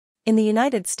In the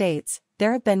United States,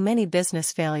 there have been many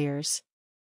business failures.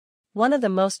 One of the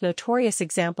most notorious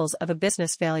examples of a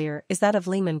business failure is that of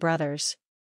Lehman Brothers.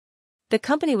 The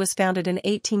company was founded in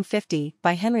 1850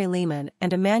 by Henry Lehman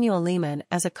and Emanuel Lehman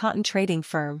as a cotton trading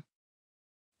firm.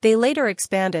 They later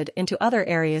expanded into other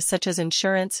areas such as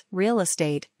insurance, real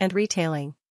estate, and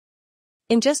retailing.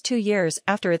 In just 2 years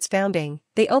after its founding,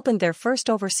 they opened their first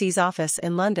overseas office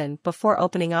in London before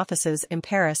opening offices in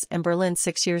Paris and Berlin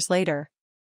 6 years later.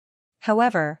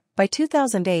 However, by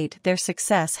 2008 their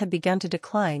success had begun to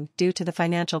decline due to the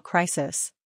financial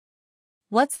crisis.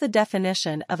 What's the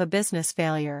definition of a business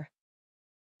failure?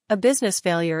 A business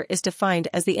failure is defined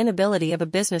as the inability of a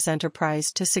business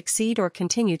enterprise to succeed or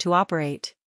continue to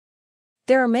operate.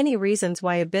 There are many reasons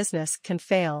why a business can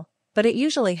fail, but it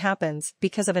usually happens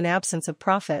because of an absence of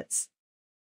profits.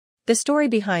 The story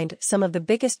behind some of the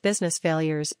biggest business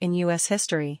failures in U.S.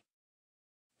 history.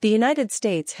 The United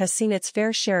States has seen its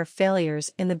fair share of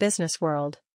failures in the business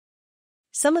world.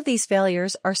 Some of these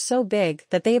failures are so big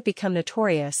that they have become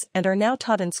notorious and are now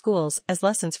taught in schools as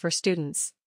lessons for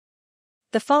students.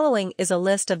 The following is a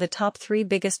list of the top 3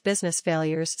 biggest business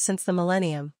failures since the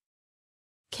millennium.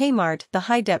 Kmart, the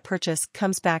high debt purchase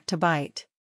comes back to bite.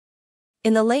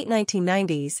 In the late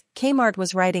 1990s, Kmart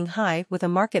was riding high with a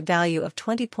market value of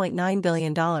 $20.9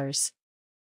 billion.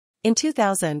 In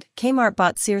 2000, Kmart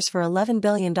bought Sears for $11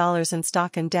 billion in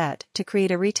stock and debt to create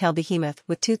a retail behemoth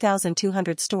with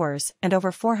 2,200 stores and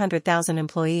over 400,000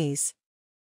 employees.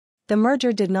 The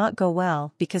merger did not go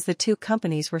well because the two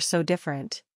companies were so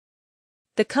different.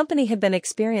 The company had been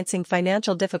experiencing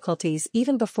financial difficulties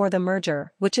even before the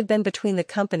merger, which had been between the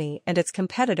company and its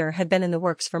competitor had been in the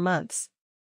works for months.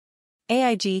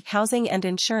 AIG, housing and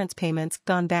insurance payments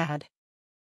gone bad.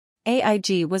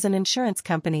 AIG was an insurance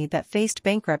company that faced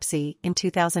bankruptcy in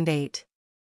 2008.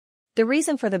 The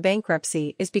reason for the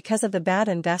bankruptcy is because of the bad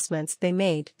investments they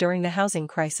made during the housing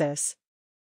crisis.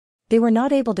 They were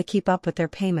not able to keep up with their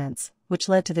payments, which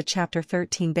led to the Chapter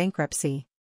 13 bankruptcy.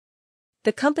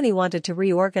 The company wanted to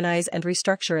reorganize and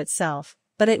restructure itself,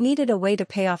 but it needed a way to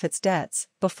pay off its debts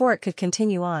before it could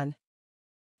continue on.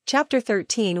 Chapter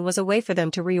 13 was a way for them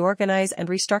to reorganize and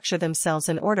restructure themselves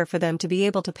in order for them to be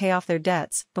able to pay off their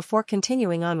debts before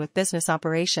continuing on with business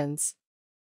operations.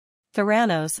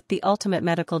 Theranos, the ultimate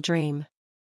medical dream.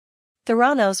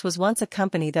 Theranos was once a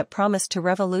company that promised to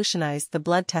revolutionize the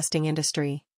blood testing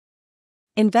industry.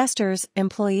 Investors,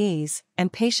 employees,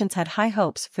 and patients had high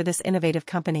hopes for this innovative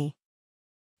company.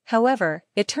 However,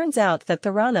 it turns out that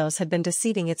Theranos had been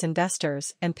deceiving its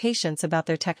investors and patients about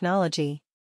their technology.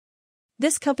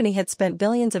 This company had spent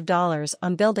billions of dollars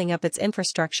on building up its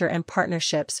infrastructure and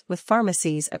partnerships with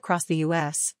pharmacies across the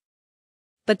U.S.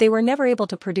 But they were never able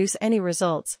to produce any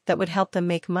results that would help them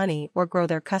make money or grow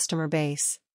their customer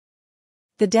base.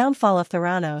 The downfall of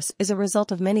Theranos is a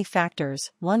result of many factors,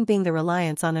 one being the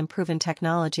reliance on unproven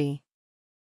technology.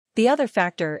 The other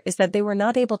factor is that they were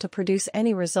not able to produce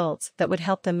any results that would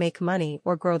help them make money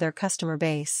or grow their customer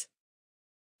base.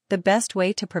 The best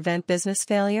way to prevent business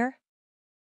failure?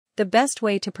 The best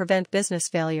way to prevent business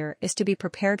failure is to be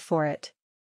prepared for it.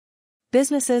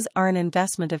 Businesses are an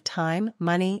investment of time,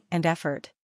 money, and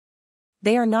effort.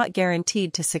 They are not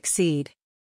guaranteed to succeed.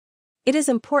 It is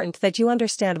important that you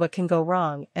understand what can go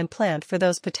wrong and plan for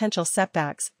those potential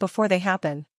setbacks before they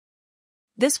happen.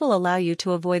 This will allow you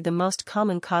to avoid the most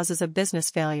common causes of business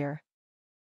failure.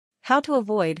 How to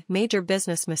avoid major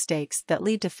business mistakes that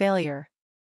lead to failure.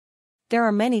 There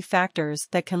are many factors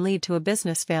that can lead to a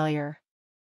business failure.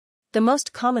 The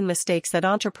most common mistakes that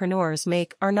entrepreneurs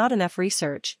make are not enough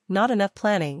research, not enough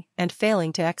planning, and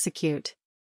failing to execute.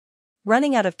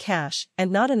 Running out of cash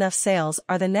and not enough sales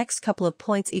are the next couple of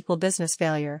points equal business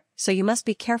failure, so you must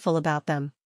be careful about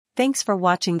them. Thanks for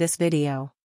watching this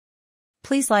video.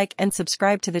 Please like and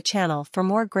subscribe to the channel for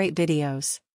more great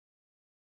videos.